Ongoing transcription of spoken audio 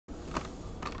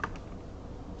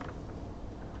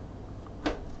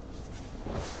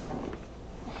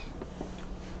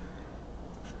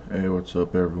Hey, what's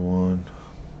up, everyone?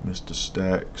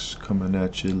 Mr.Stacks coming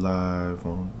at you live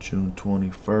on June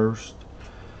 21st.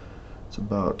 It's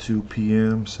about 2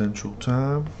 p.m. Central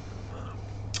Time,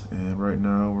 and right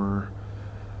now we're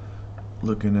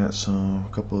looking at a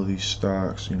couple of these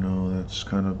stocks, that's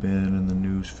kind of been in the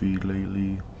news feed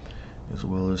lately, as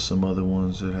well as some other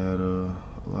ones that had a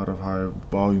lot of high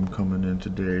volume coming in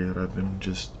today that I've been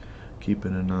just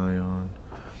keeping an eye on.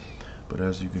 But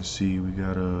as you can see, we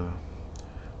got a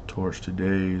torch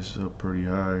today is up pretty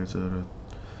high. It's at a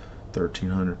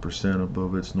 1,300%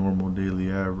 above its normal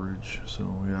daily average. So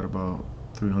we had about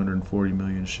 340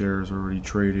 million shares already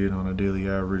traded on a daily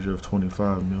average of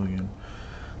 25 million.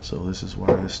 So this is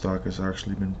why this stock has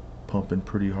actually been pumping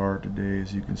pretty hard today.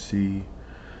 As you can see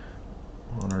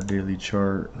on our daily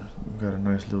chart, we've got a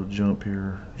nice little jump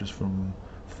here just from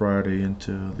Friday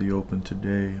into the open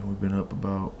today. We've been up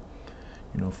about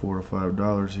 $4 to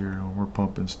 $5 here, and we're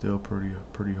pumping still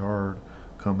pretty hard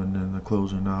coming in the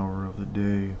closing hour of the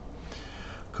day.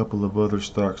 A couple of other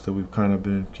stocks that we've kind of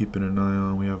been keeping an eye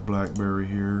on. We have BlackBerry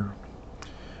here.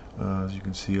 As you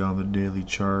can see on the daily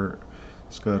chart,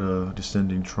 it's got a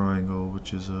descending triangle,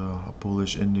 which is a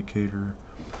bullish indicator.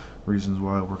 Reasons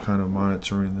why we're kind of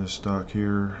monitoring this stock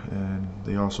here. And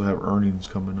they also have earnings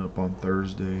coming up on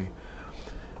Thursday.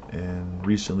 And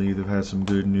recently they've had some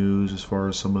good news as far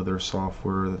as some of their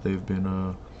software that they've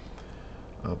been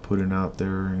putting out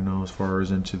there, as far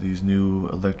as into these new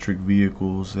electric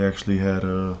vehicles. They actually had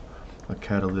a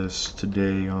catalyst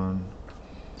today on,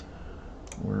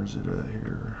 where is it at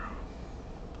here?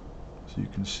 So you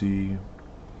can see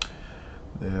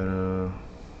they had a,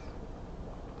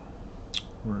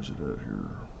 where is it at here?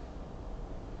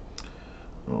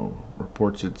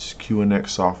 Reports its QNX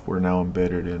software now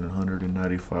embedded in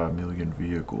 195 million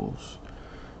vehicles.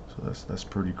 So that's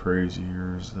pretty crazy.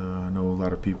 I know a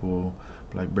lot of people,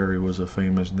 BlackBerry was a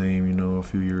famous name, a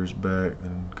few years back,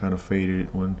 and kind of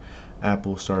faded when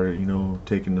Apple started,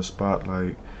 taking the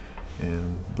spotlight,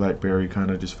 and BlackBerry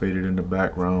kind of just faded in the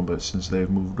background. But since they've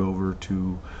moved over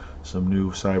to some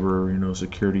new cyber,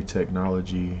 security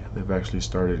technology, they've actually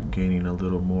started gaining a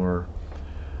little more,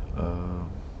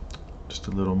 just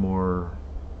a little more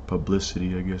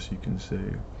publicity, I guess you can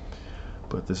say.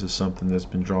 But this is something that's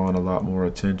been drawing a lot more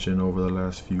attention over the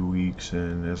last few weeks,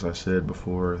 and as I said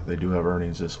before, they do have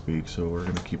earnings this week, so we're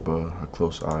going to keep a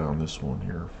close eye on this one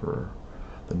here for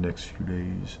the next few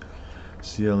days.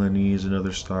 CLNE is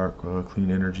another stock,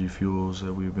 clean energy fuels,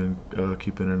 that we've been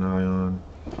keeping an eye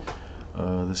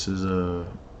on. This is an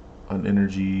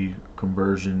energy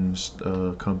conversion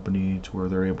company to where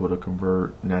they're able to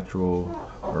convert natural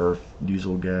or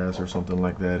diesel gas or something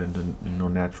like that into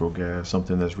natural gas,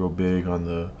 something that's real big on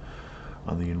the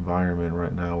environment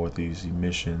right now with these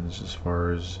emissions, as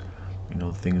far as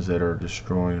things that are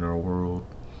destroying our world.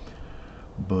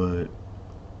 But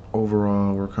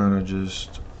overall, we're kind of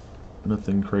just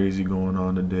nothing crazy going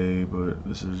on today, but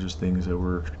this is just things that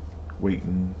we're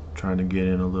trying to get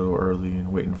in a little early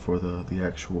and waiting for the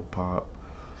actual pop.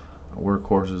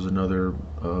 Workhorse is another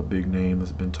big name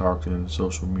that's been talked in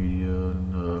social media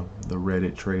and the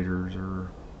Reddit traders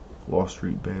or Wall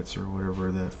Street bets or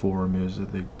whatever that forum is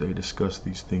that they discuss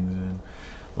these things in.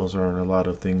 Those aren't a lot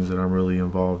of things that I'm really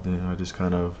involved in. I just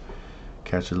kind of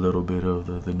catch a little bit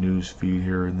of the news feed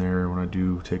here and there when I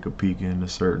do take a peek into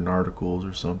certain articles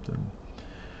or something.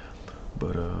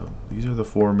 But these are the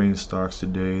four main stocks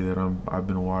today that I've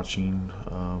been watching.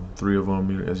 Three of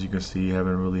them, as you can see,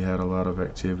 haven't really had a lot of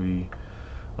activity.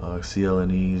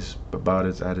 CLNE's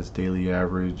at its daily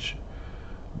average,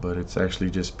 but it's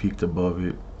actually just peaked above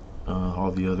it.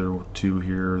 All the other two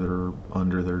here that are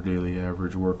under their daily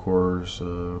average,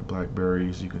 Workhorse, BlackBerry,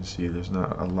 as you can see, there's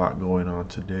not a lot going on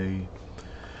today.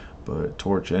 But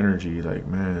Torch Energy, like,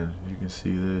 man, you can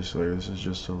see this, like, this is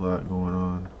just a lot going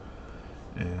on.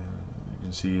 And you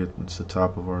can see it's the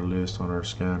top of our list on our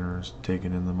scanner. It's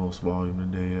taking in the most volume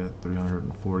today at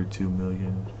 342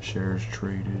 million shares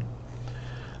traded.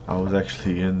 I was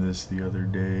actually in this the other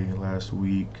day, last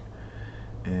week,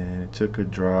 and it took a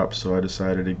drop, so I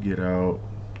decided to get out,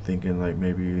 thinking like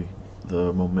maybe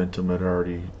the momentum had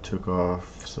already took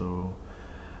off. So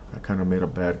I kind of made a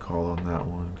bad call on that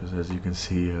one, because as you can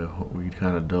see, we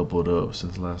kind of doubled up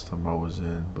since last time I was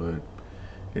in, but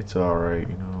it's alright,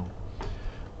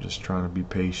 just trying to be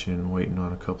patient, waiting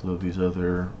on a couple of these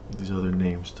other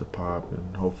names to pop,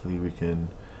 and hopefully we can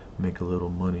make a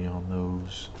little money on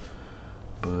those.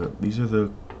 But these are the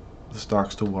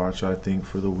stocks to watch, I think,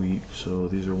 for the week. So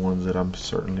these are ones that I'm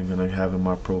certainly going to have in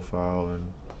my profile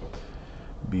and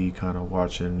be kind of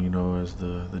watching, as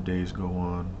the days go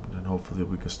on, and hopefully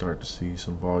we can start to see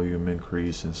some volume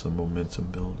increase and some momentum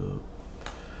build up.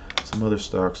 Some other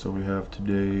stocks that we have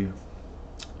today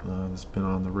that's been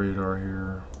on the radar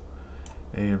here.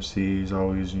 AMC is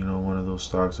always, one of those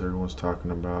stocks that everyone's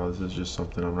talking about. This is just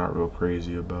something I'm not real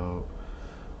crazy about.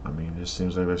 I mean, it just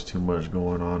seems like there's too much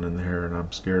going on in there, and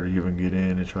I'm scared to even get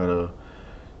in and try to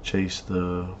chase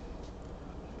the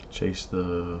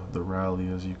rally,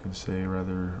 as you can say,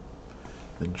 rather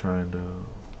than trying to,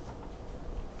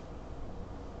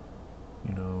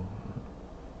 you know.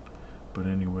 But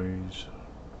anyways.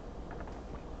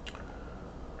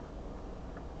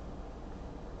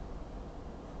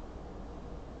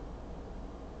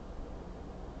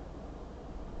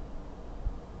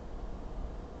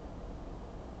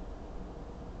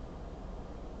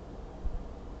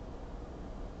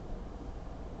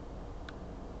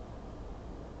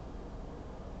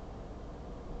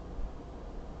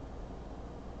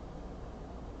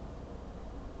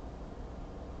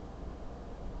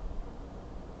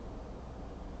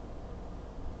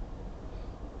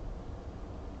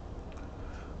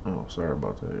 Oh, sorry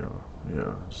about that, y'all.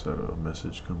 Yeah, just had a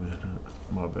message come in.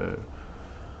 My bad.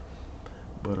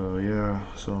 But yeah,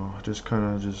 so just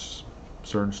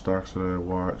certain stocks that I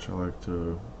watch, I like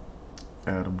to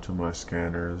add them to my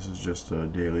scanner. This is just a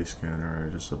daily scanner.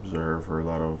 I just observe for a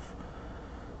lot of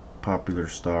popular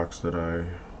stocks that I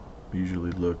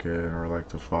usually look at or like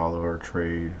to follow or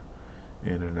trade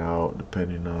in and out,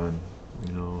 depending on,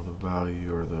 the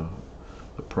value or the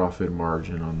profit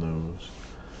margin on those.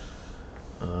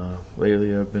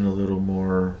 Lately I've been a little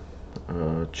more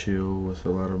chill with a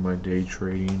lot of my day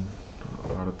trading.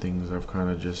 A lot of things I've kind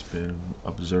of just been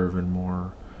observing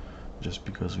more, just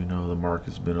because we know the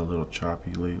market's been a little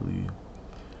choppy lately.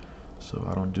 So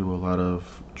I don't do a lot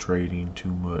of trading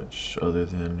too much, other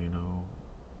than,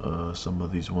 some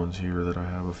of these ones here that I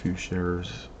have a few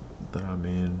shares that I'm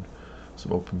in,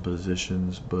 some open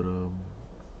positions. But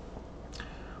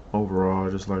overall,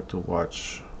 I just like to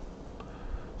watch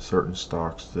certain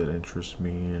stocks that interest me,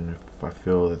 and if I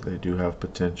feel that they do have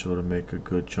potential to make a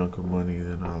good chunk of money,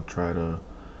 then I'll try to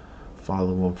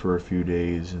follow them for a few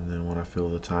days, and then when I feel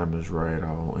the time is right,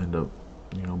 I'll end up,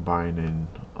 buying in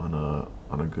on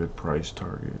a good price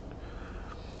target.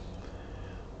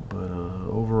 But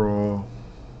overall,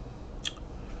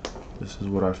 this is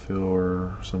what I feel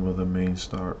are some of the main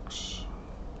stocks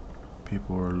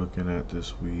people are looking at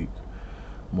this week.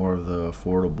 More of the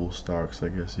affordable stocks, I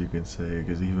guess you can say,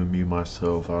 because even me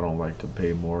myself, I don't like to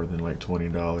pay more than like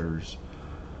 $20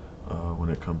 when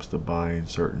it comes to buying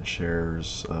certain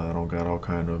shares. I don't got all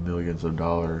kind of millions of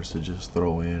dollars to just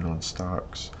throw in on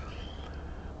stocks,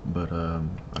 but I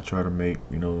try to make,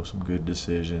 some good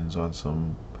decisions on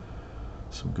some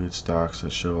good stocks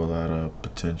that show a lot of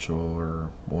potential,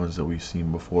 or ones that we've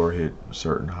seen before hit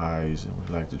certain highs, and we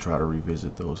like to try to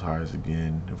revisit those highs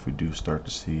again if we do start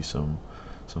to see some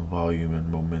volume and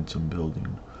momentum building.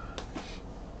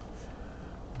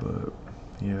 But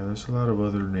yeah, there's a lot of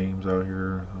other names out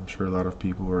here I'm sure a lot of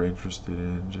people are interested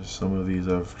in. Just some of these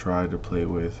I've tried to play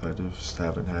with, I just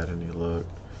haven't had any luck.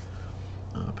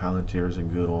 Palantir is a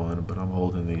good one, but I'm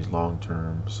holding these long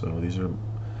term, so these are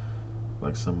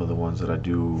like some of the ones that I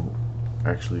do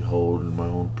actually hold in my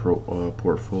own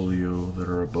portfolio that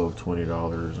are above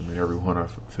 $20. I mean, everyone I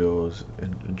feel is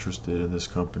interested in this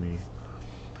company.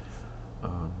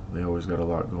 They always got a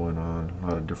lot going on, a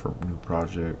lot of different new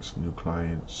projects, new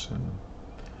clients, and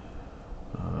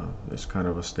it's kind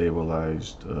of a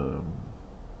stabilized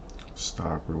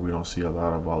stock where we don't see a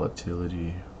lot of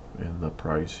volatility in the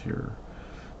price here.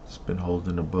 It's been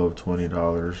holding above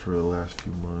 $20 for the last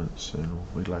few months,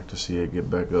 and we'd like to see it get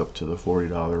back up to the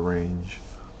 $40 range,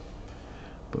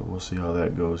 but we'll see how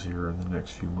that goes here in the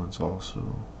next few months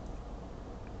also.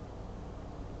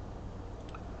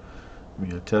 I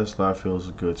mean, Tesla I feel is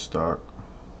a good stock.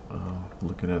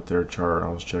 Looking at their chart, I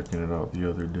was checking it out the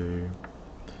other day,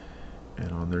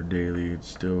 and on their daily it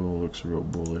still looks real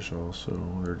bullish also.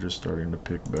 They're just starting to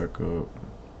pick back up.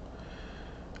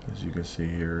 As you can see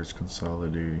here, it's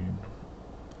consolidating,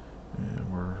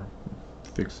 and we're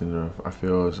fixing to, I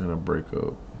feel it's going to break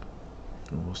up,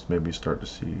 and we'll maybe start to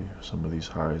see some of these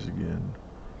highs again.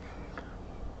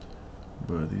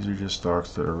 But these are just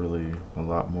stocks that are really a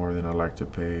lot more than I like to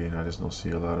pay, and I just don't see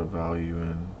a lot of value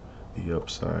in the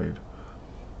upside.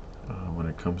 When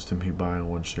it comes to me buying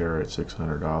one share at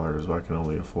 $600, I can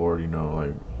only afford,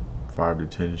 like 5 to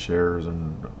 10 shares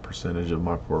and a percentage of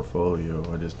my portfolio.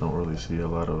 I just don't really see a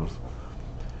lot of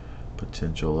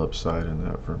potential upside in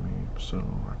that for me. So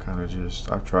I kind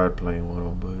of I've tried playing with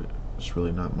them, but it's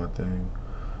really not my thing.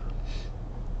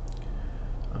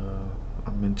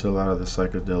 I'm into a lot of the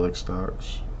psychedelic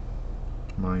stocks.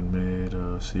 MindMed,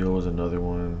 CO is another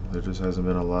one. There just hasn't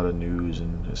been a lot of news,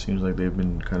 and it seems like they've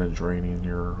been kind of draining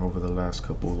here over the last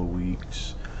couple of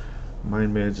weeks.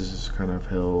 MindMeds is just kind of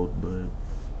held, but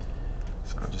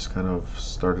I just kind of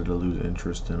started to lose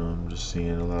interest in them. Just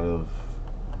seeing a lot of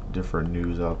different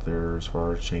news out there as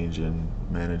far as change in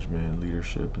management,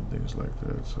 leadership, and things like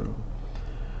that. So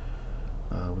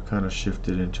we kind of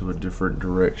shifted into a different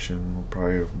direction. We'll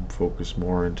probably focus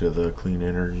more into the clean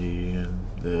energy and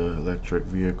the electric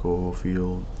vehicle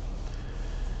field.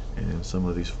 And some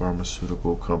of these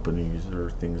pharmaceutical companies are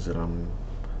things that I'm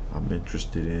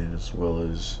interested in, as well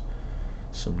as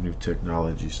some new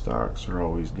technology stocks are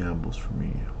always gambles for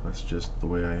me. That's just the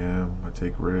way I am. I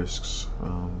take risks.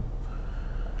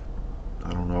 I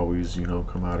don't always,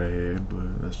 come out ahead,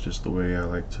 but that's just the way I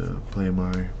like to play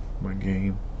my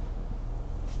game.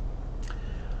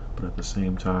 But at the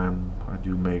same time, I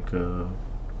do make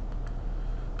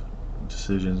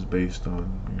decisions based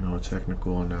on,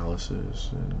 technical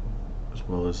analysis, and as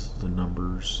well as the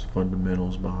numbers,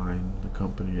 fundamentals behind the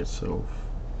company itself.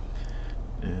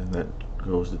 And that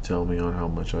goes to tell me on how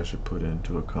much I should put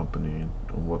into a company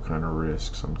and what kind of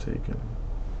risks I'm taking.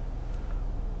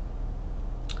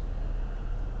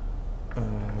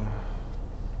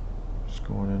 Just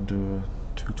going into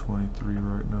 223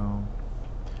 right now.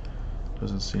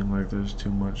 Doesn't seem like there's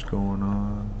too much going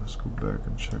on. Let's go back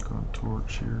and check on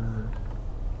Torch here.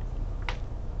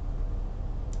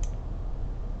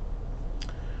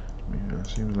 Yeah, it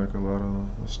seems like a lot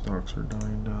of the stocks are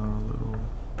dying down a little.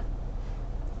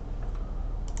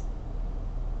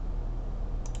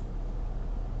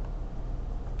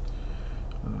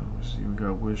 We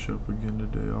got Wish up again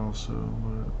today also,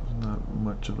 but it's not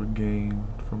much of a gain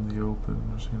from the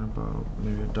open. We're seeing about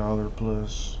maybe $1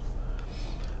 plus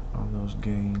on those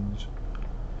gains,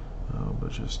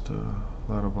 but just a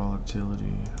lot of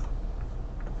volatility.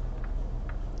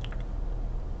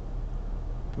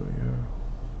 But yeah,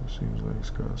 it seems like it's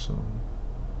got some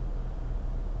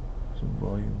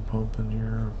volume pumping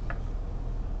here.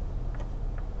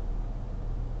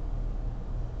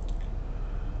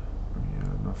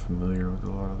 I'm not familiar with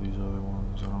a lot of these other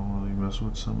ones. I don't really mess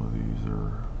with some of these.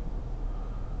 They're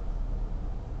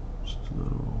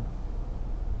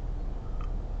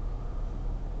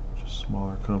just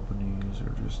smaller companies,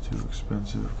 or just too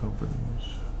expensive companies.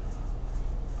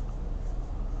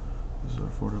 These are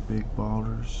for the big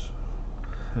ballers.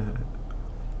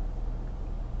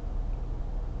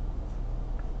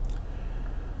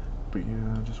 But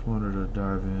yeah, I just wanted to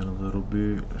dive in a little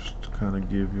bit, just to kind of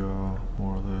give y'all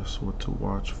more or less what to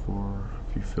watch for.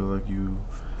 If you feel like you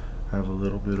have a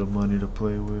little bit of money to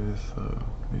play with,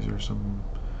 these are some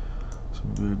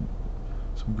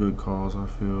good calls, I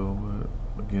feel.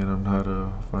 But again, I'm not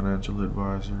a financial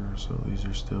advisor, so these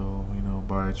are still,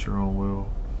 buy at your own will.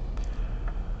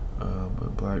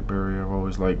 But BlackBerry, I've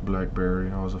always liked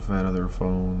BlackBerry. I was a fan of their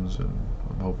phones, and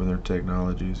I'm hoping their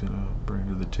technology is going to bring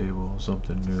to the table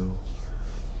something new,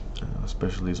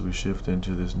 especially as we shift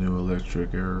into this new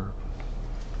electric era.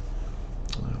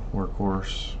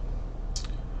 Workhorse.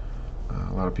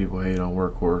 A lot of people hate on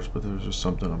Workhorse, but there's just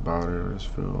something about it. I just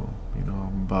feel,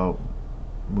 I'm about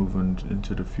moving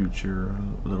into the future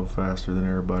a little faster than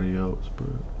everybody else,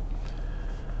 but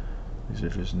these are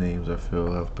just names I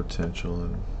feel have potential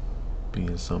and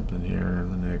being something here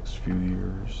in the next few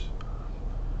years.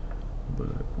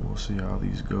 But we'll see how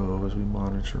these go as we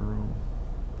monitor them.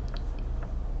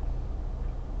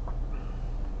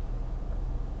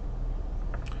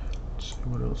 Let's see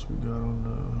what else we got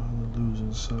on the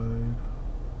losing side.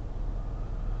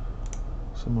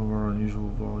 Some of our unusual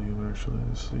volume, actually.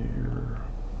 Let's see here.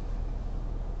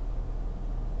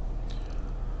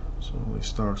 So these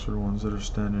stocks are the ones that are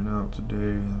standing out today,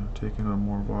 and they're taking on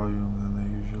more volume than they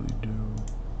usually do.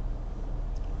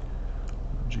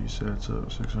 GSAT's up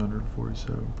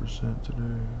 647%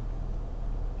 today,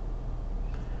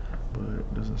 but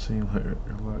it doesn't seem like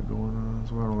a lot going on.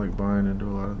 So I don't like buying into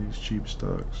a lot of these cheap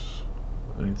stocks.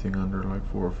 Anything under like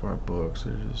 $4 or $5,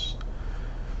 they just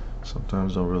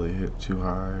sometimes don't really hit too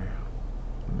high.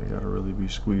 And they gotta really be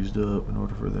squeezed up in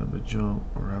order for them to jump,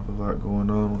 or have a lot going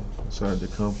on inside the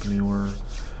company where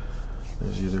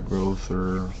there's either growth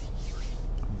or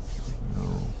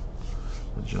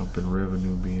a jump in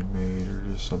revenue being made, or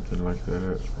just something like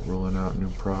that, rolling out new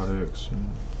products and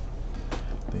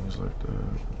things like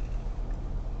that.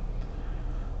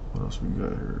 What else we got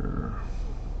here?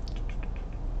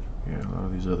 Yeah, a lot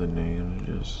of these other names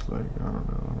are just like, I don't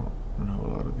know a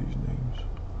lot of these names.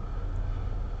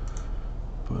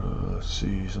 But let's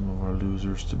see some of our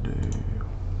losers today.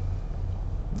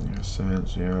 Yeah,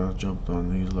 Sense, I jumped on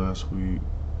these last week.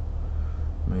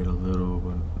 Made a little,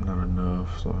 but not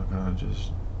enough, so I kind of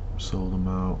just sold them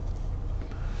out.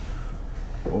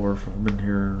 Or if I've been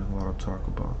hearing a lot of talk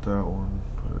about that one,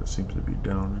 but it seems to be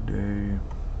down today.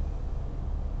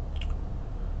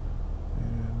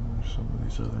 And some of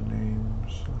these other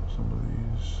names, some of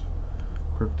these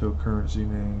cryptocurrency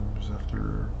names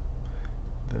after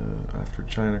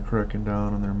China cracking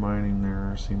down on their mining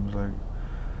there, seems like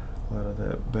a lot of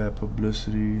that bad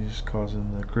publicity is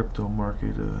causing the crypto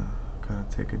market to kind of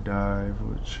take a dive,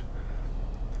 which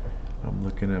I'm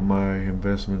looking at my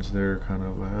investments there kind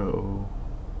of like, uh-oh,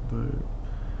 but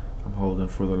I'm holding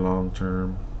for the long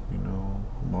term. You know,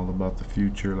 I'm all about the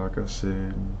future, like I said,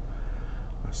 and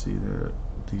I see that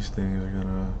these things are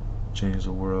gonna change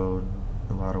the world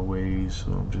in a lot of ways,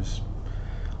 so I'm just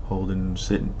holding,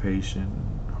 sitting patient,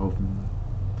 and hoping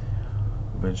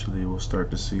eventually we'll start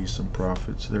to see some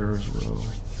profits there as well.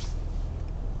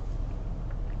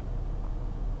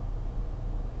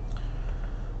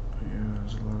 But yeah,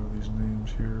 there's a lot of these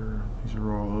names here. These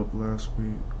are all up last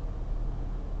week.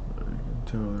 But you can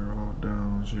tell they're all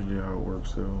down. It's usually how it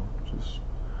works though. Just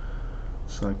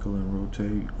cycle and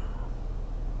rotate.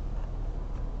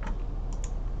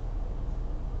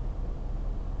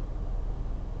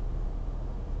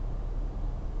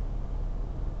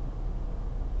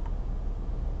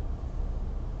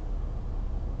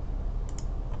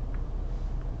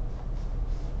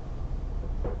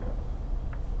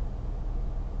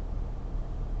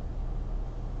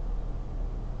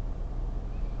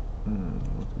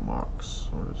 With Mox,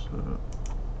 what is that?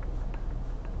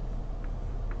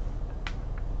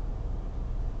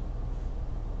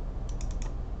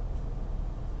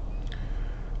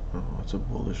 Oh, it's a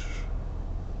bullish.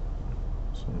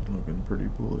 Someone's looking pretty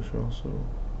bullish also.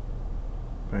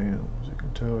 Bam, as you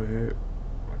can tell, it hit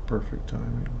like perfect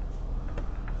timing.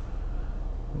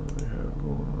 What do they have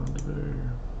going on today?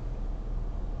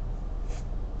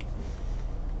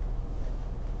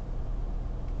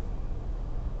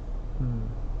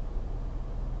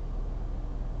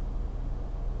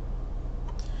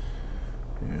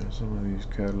 Yeah, some of these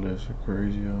catalysts are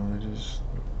crazy, they just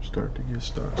start to get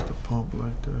stocks to pump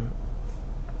like that.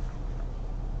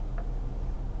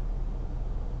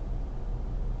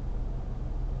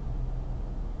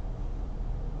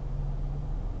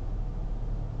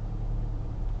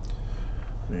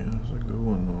 Yeah, that's a good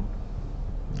one though.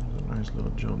 There's a nice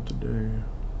little jump today.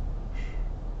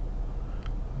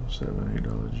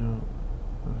 $7-8 jump.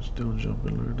 I'm still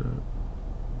jumping, look at that.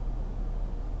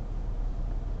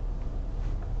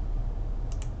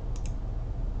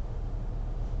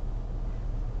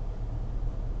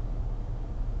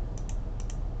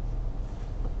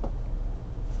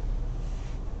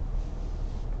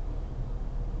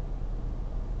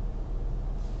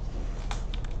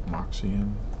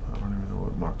 Moxian. I don't even know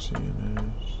what Moxian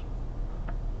is.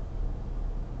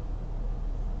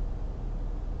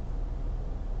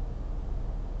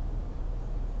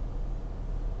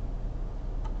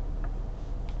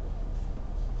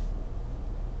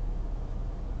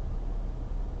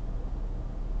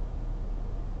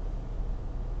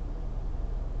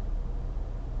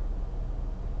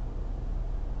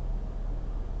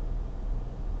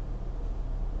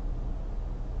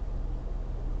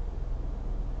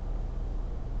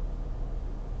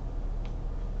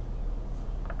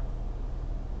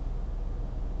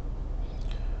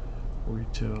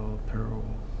 Retail apparel.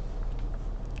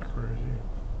 Crazy.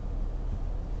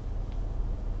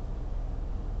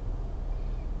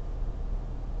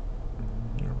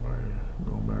 Everybody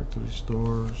going back to the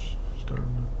stores,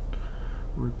 starting to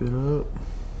rip it up.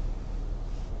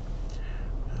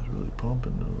 It's really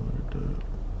pumping though, look at that.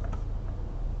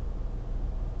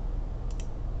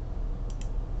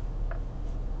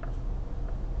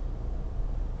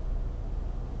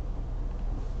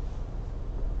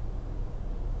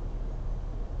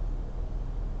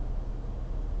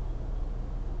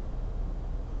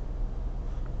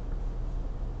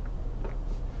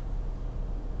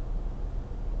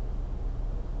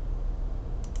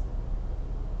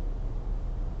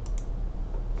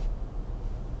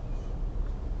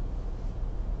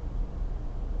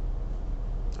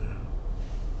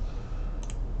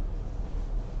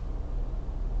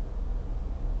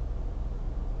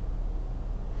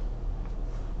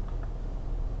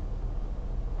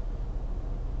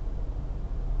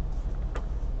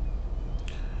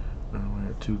 We're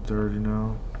at 2:30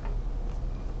 now.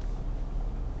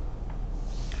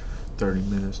 30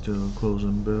 minutes till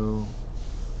closing bell.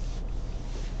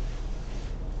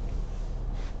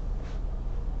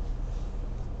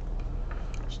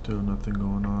 Still nothing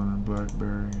going on in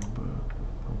BlackBerry, but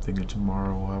I'm thinking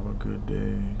tomorrow we'll have a good day.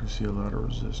 You can see a lot of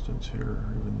resistance here,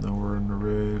 even though we're in the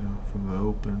red from the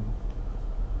open. open.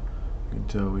 You can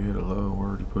tell we hit a low. We're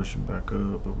already pushing back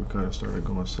up, but we kind of started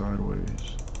going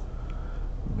sideways.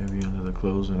 Maybe into the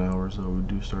closing hours, though, we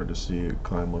do start to see it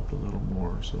climb up a little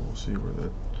more. So we'll see where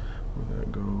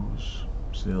that goes.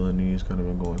 CLNE's kind of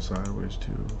been going sideways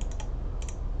too,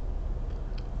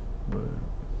 but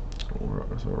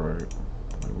that's all right.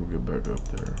 Like, we'll get back up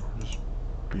there. Just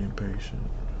being patient.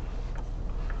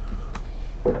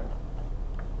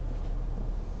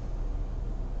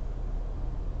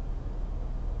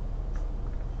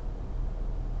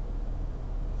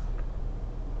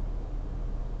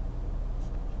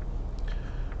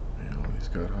 Man, all these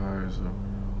got highs though.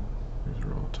 These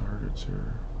are all targets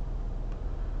here.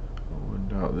 I wouldn't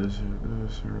doubt this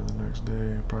here the next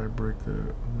day. Probably break that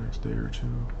the next day or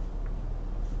two.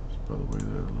 Just by the way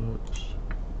that it looks.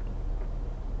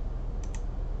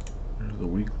 There's the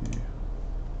weekly.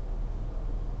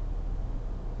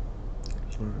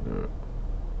 Just look at that.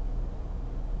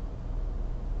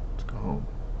 Let's go home.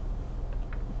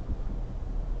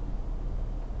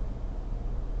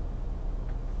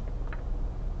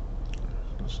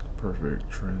 That's the perfect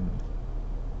trend.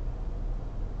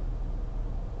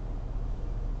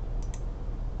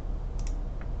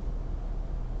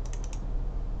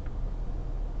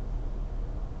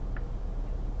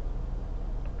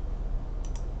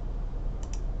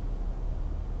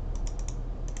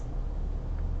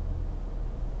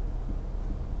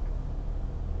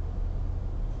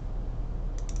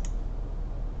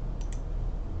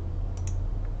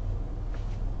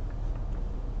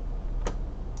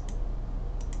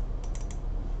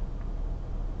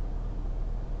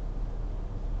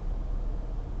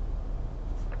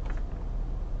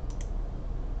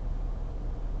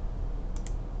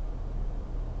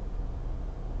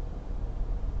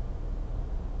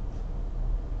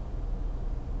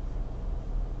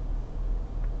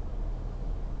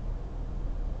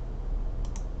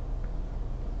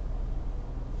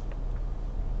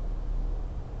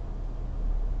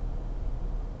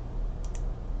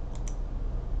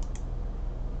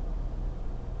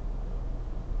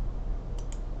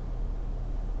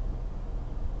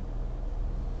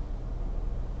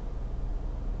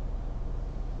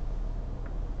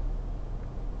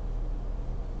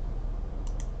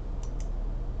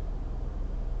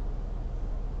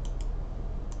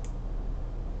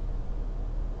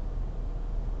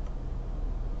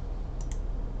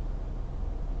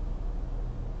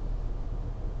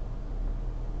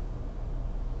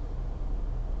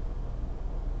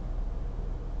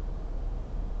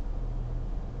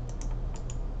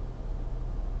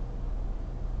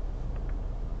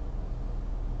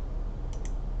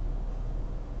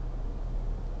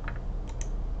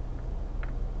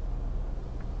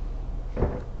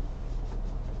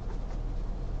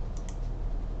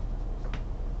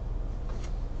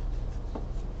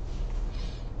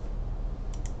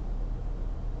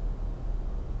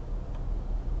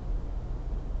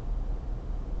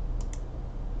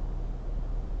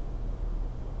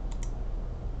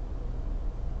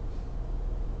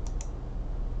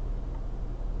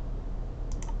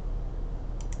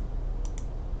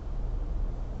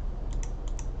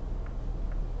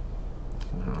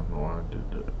 I don't know why I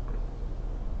did that.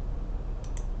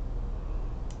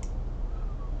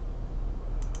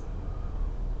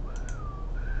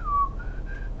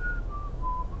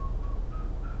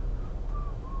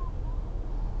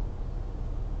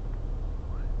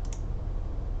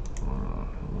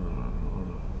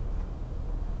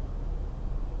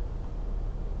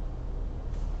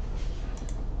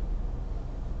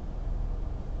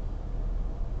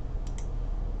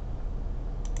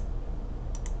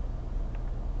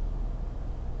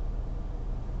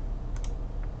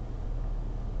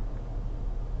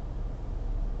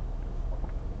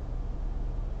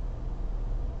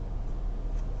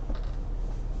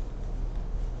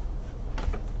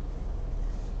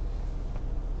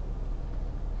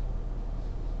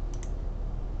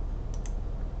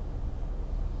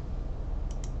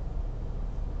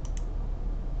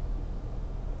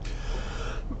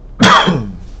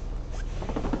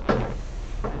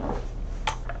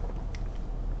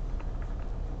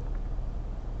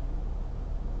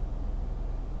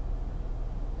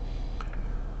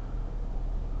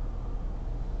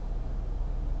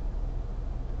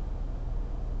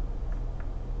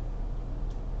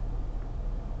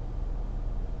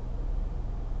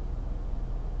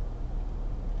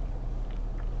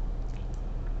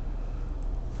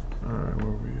 Alright,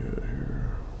 where we at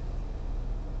here?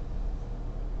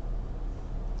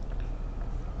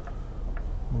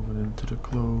 Moving into the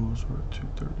close, we're at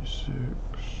 236.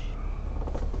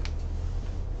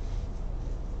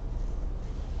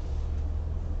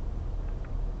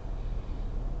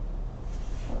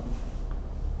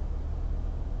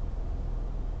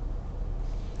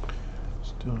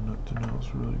 Still nothing else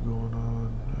really going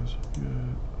on as of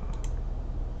yet.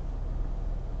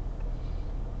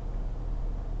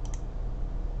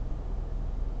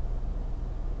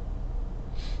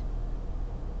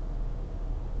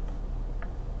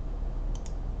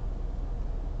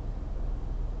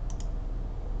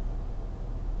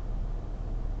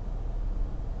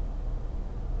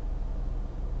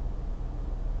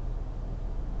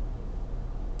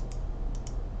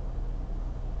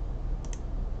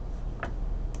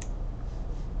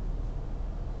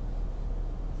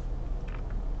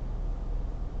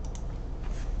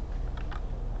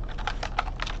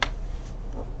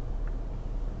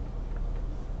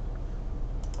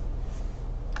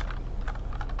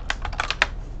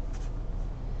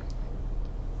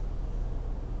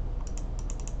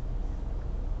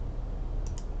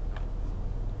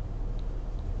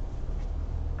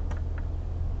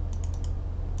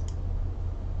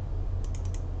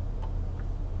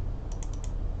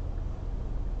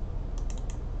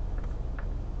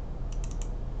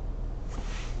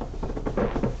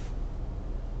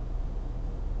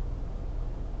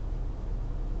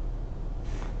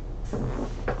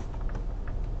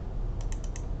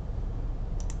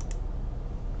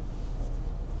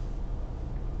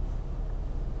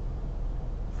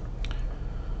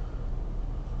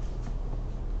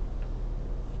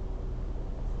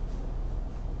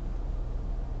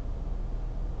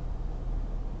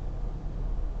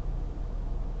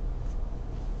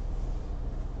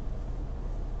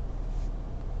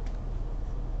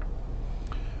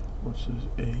 What's this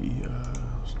AEI?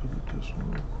 Let's look at this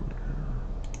one real quick here.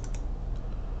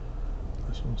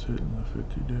 This one's hitting the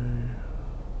 50-day.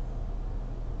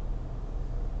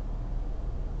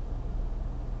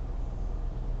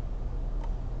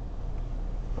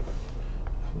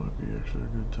 This might be actually a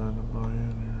good time to buy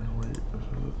in here. Wait, this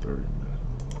is a 30-minute.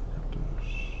 Look at this.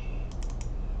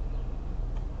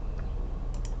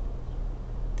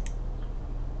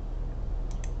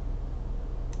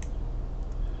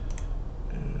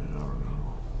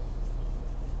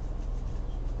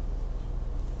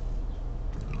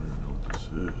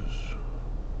 Is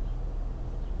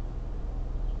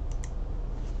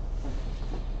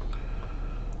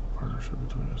partnership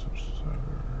between us and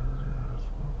society.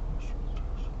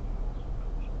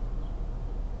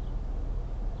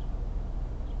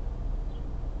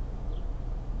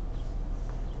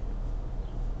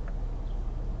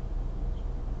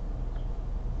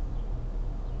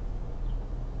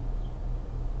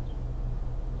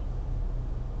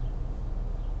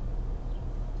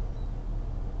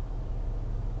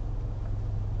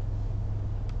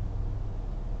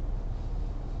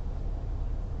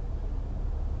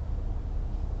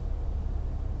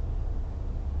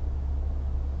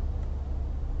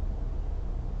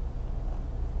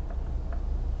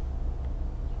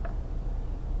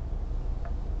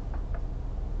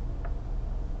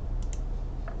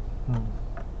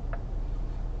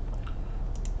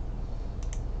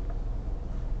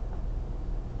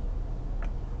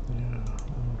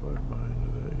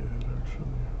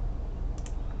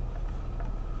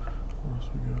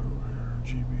 We got over here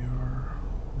GBR.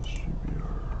 What's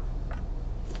GBR?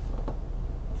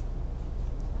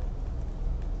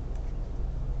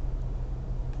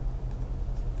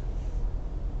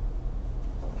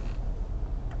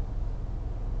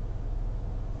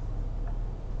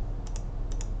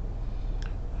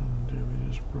 And daily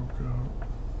just broke out.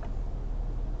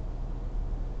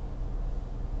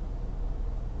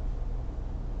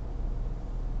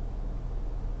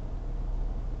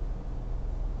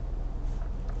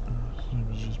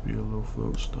 This just be a low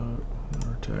float stock.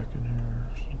 They're attacking here,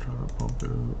 so trying to pump it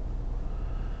up,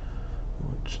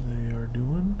 which they are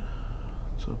doing.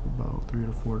 It's up about $3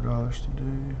 to $4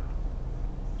 today.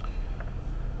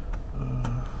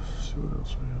 Let's see what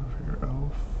else we have here.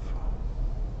 Alf.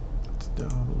 It's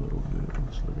down a little bit.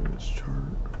 Let's look at its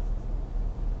chart.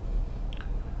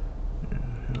 Yeah,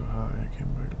 hit a high,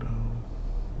 came back down.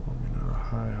 I mean, not a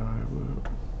high,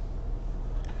 but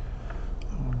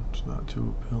it's not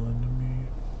too appealing to me.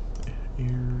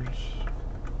 Ears.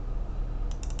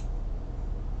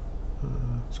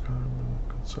 It's kind of been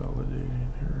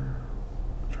consolidating here.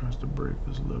 Tries to break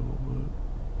this level,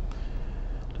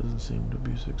 but doesn't seem to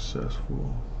be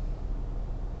successful.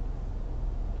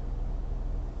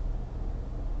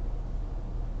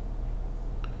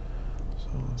 So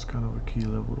it's kind of a key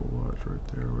level to watch right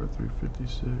there. We're at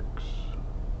 356.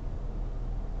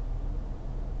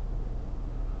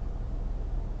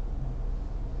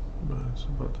 But it's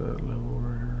about that level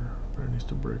right here. But it needs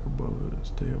to break above it and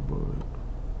stay above it.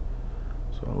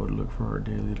 So I would look for our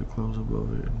daily to close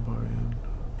above it and buy in.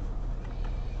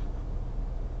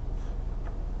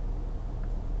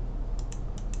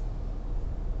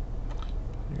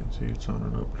 See, it's on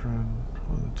an uptrend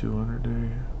on the 200 day,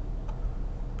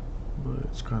 but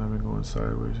it's kind of been going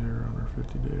sideways here on our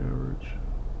 50-day average.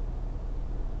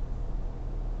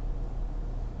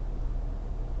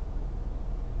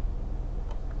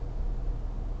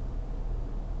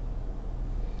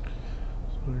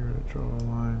 So you're gonna draw a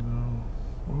line now.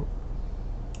 Oh.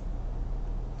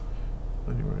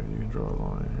 Anyway, you can draw a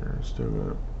line here.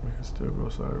 We can still go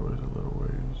sideways a little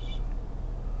ways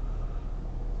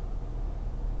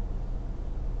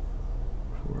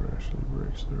before it actually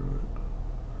breaks through it.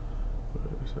 But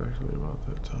it's actually about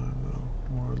that time though,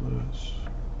 more or less.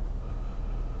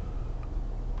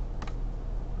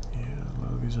 Yeah, a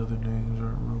lot of these other names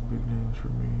aren't real big names for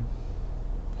me.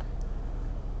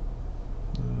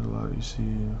 There's a lot you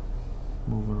see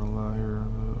moving a lot here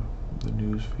on the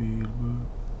news feed, but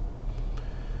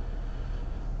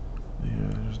yeah,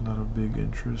 there's not a big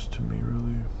interest to me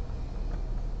really.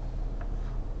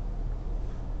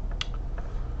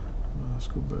 Let's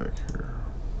go back here.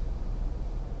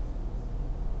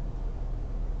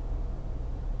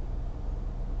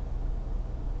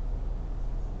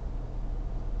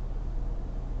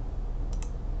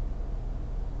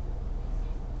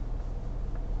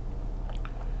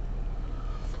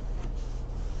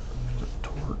 The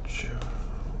torch.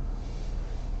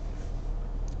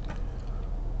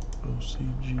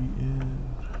 OCGN.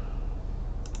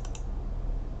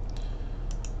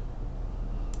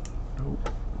 Nope.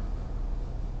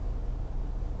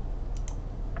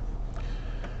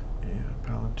 Yeah,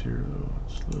 Palantir though,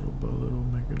 it's little by little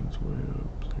making its way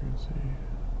up, so you can see.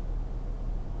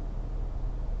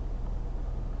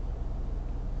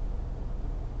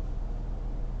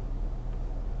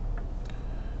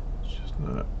 It's just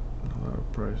not a lot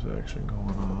of price action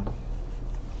going on.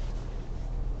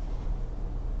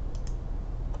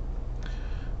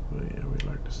 But yeah, we'd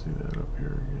like to see that up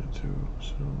here again too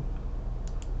soon.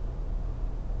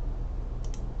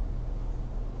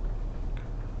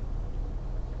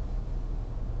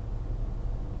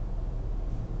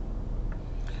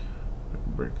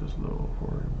 Break this level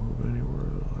before we move anywhere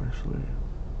though, actually.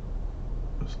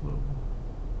 This level.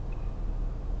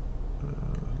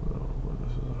 This level, but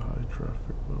this is a high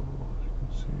traffic level, as you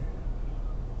can see.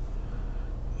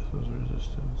 This was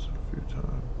resistance a few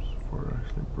times before it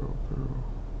actually broke through.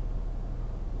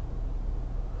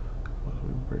 Once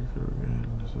we break through again,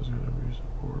 this is going to be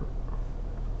support.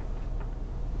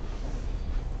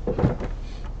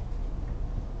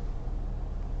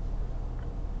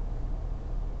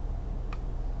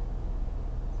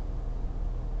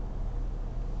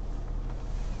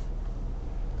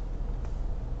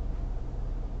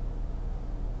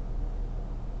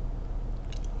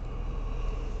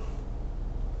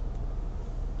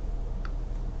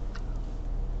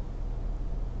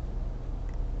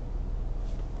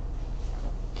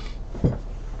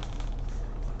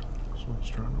 This one's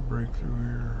trying to break through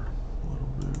here a little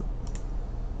bit.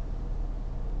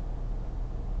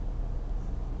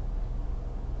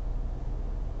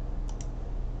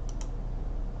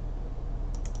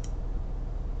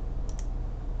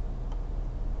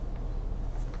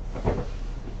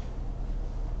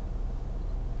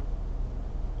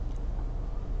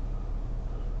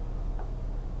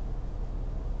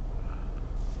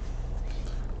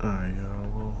 Alright, y'all,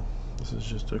 well, this is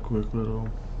just a quick little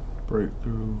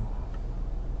breakthrough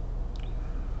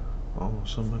on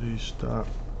some of these stocks.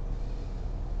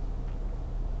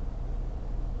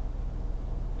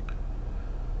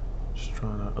 Just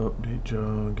trying to update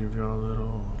y'all, give y'all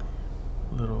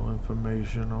a little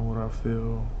information on what I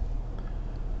feel.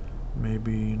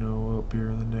 Maybe, you know, up here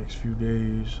in the next few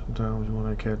days, sometimes you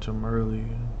want to catch them early.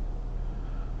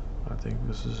 I think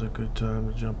this is a good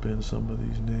time to jump in some of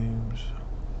these names.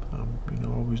 You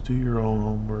know, always do your own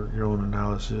homework, your own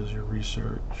analysis, your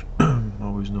research.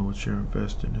 Always know what you're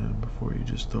investing in before you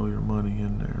just throw your money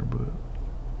in there. But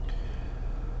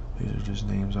these are just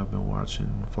names I've been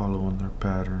watching, following their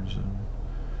patterns, and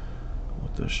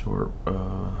with the short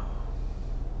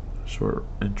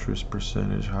interest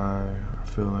percentage high, I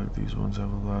feel like these ones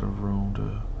have a lot of room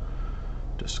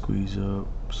to squeeze up.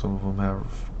 Some of them have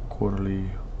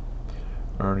quarterly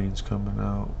earnings coming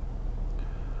out,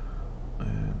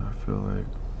 and I feel like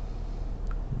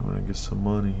you want to get some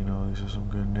money. You know, these are some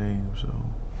good names, so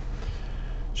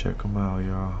check them out,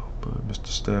 y'all. But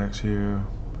Mr.Stacks here.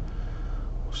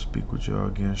 We'll speak with y'all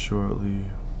again shortly.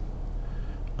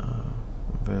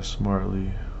 Invest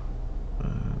smartly,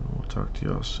 and we'll talk to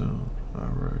y'all soon. All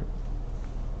right.